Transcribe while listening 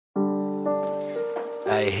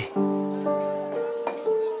I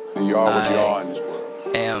You are what you are in this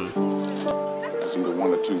world. am. That's either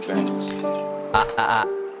one or two things. I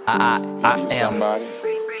Either you're am. somebody.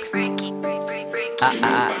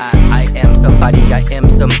 I am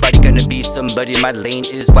somebody, gonna be somebody. My lane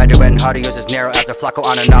is wider and harder, yours is narrow as a flacco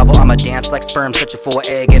on a novel. I'ma dance like sperm, searching for an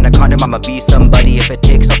egg in a condom. I'ma be somebody if it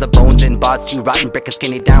takes all the bones and bods too rotten, brick and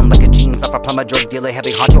skinny down like a jeans off a plumber, drug dealer,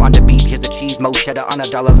 heavy honcho on the beat. Here's the cheese, mo cheddar on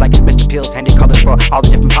 $1 like Mr. Pills, handy colors for all the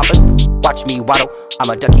different papas. Watch me waddle,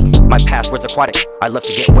 I'm a ducky, my password's aquatic. I love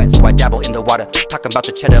to get wet, so I dabble in the water. Talking about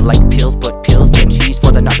the cheddar like pills, put pills, then cheese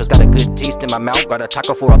for the nachos. Got a good taste in my mouth, got a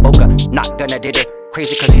taco for a boca. Not gonna date her,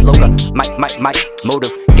 crazy cause she loca. My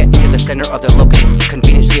motive, get to the center of the locus.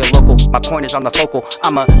 Convenient, she a local, my point is on the focal.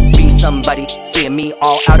 I'ma be somebody, seeing me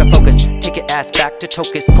all out of focus. Take your ass back to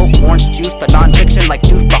Tokus, poke orange juice, the non-fiction like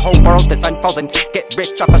juice. The whole world that's unfolding, get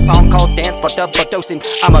rich off a song called Dance for Double Dosing.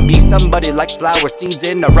 I'ma be somebody like flower seeds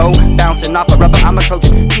in a row, bouncing off a rubber, I'm a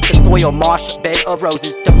Trojan. Keep the soil marsh, bed of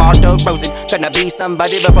roses, DeMar DeRozan. Gonna be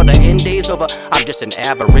somebody before the end day's over. I'm just an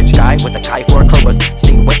average guy with a kai for a crowbars.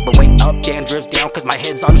 Stay wet but wait up, dandruff's down cause my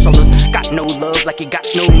head's on shoulders. Got no love like you got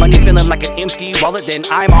no money, feeling like an empty wallet. Then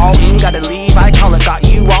I'm all in, gotta leave, I call it. Got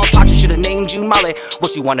you all toxic, should've named you Molly.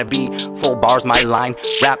 What you wanna be? Full bars my line,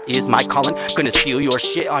 rap is my calling. Gonna steal your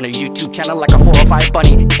shit on a YouTube channel like a 405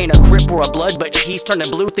 bunny. Ain't a crip or a blood, but he's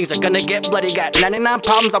turning blue, things are gonna get bloody. Got 99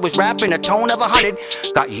 problems, I was rapping a tone of 100.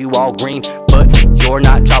 Got you all green, but you're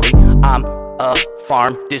not jolly. I'm a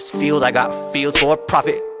farm, this field, I got fields for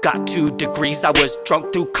profit. Got 2 degrees, I was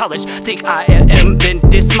drunk through college. Think I am, then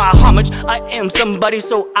diss my homage. I am somebody,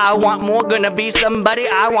 so I want more. Gonna be somebody,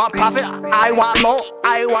 I want profit. I want more,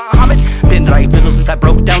 I want homage. Been Ryfizzle since I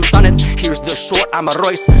broke down sonnets. Here's the short, I'm a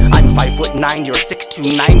Royce. I'm 5'9", you're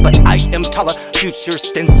 6'9", but I am taller. Future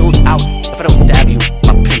stenciled out. If I don't stab you,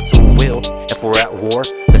 my pencil will. If we're at war,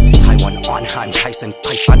 let's tie one on. I'm Tyson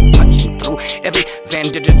Python, punching through every van,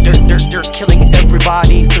 dirt, killing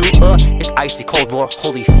everybody through. It's icy cold war,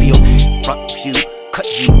 holy field, front view. Cut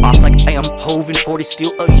you off like I am Hove in 40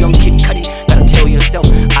 steel, a young kid Cuddy. Gotta tell yourself,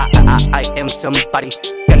 I am somebody,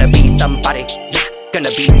 gonna be somebody, yeah,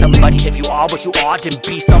 gonna be somebody. If you are what you are, then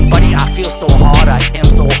be somebody. I feel so hard, I am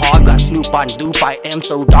so hard. Got Snoop on loop, I am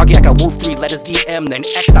so doggy. I got Wolf 3 letters, DM, then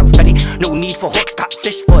X out Fetty. No need for hooks, got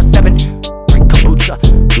fish for 7. Drink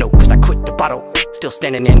kombucha, no, cause I quit the bottle. Still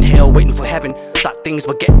standing in hell, waiting for heaven. Thought things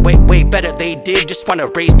would get way better, they did. Just wanna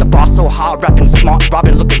raise the bar so hard, rapping smart,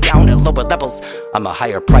 robbing, looking down at lower levels. I'm a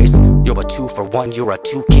higher price, you're a 2 for 1, you're a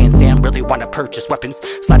toucan Sam. Really wanna purchase weapons,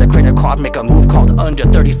 slide a credit card, make a move called under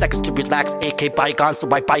 30 seconds to relax. AK bygones,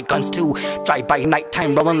 so I buy guns too. Drive by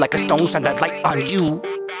nighttime, rolling like a stone, shine that light on you.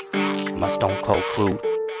 My stone cold crew,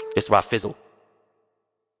 this Ryfizzle.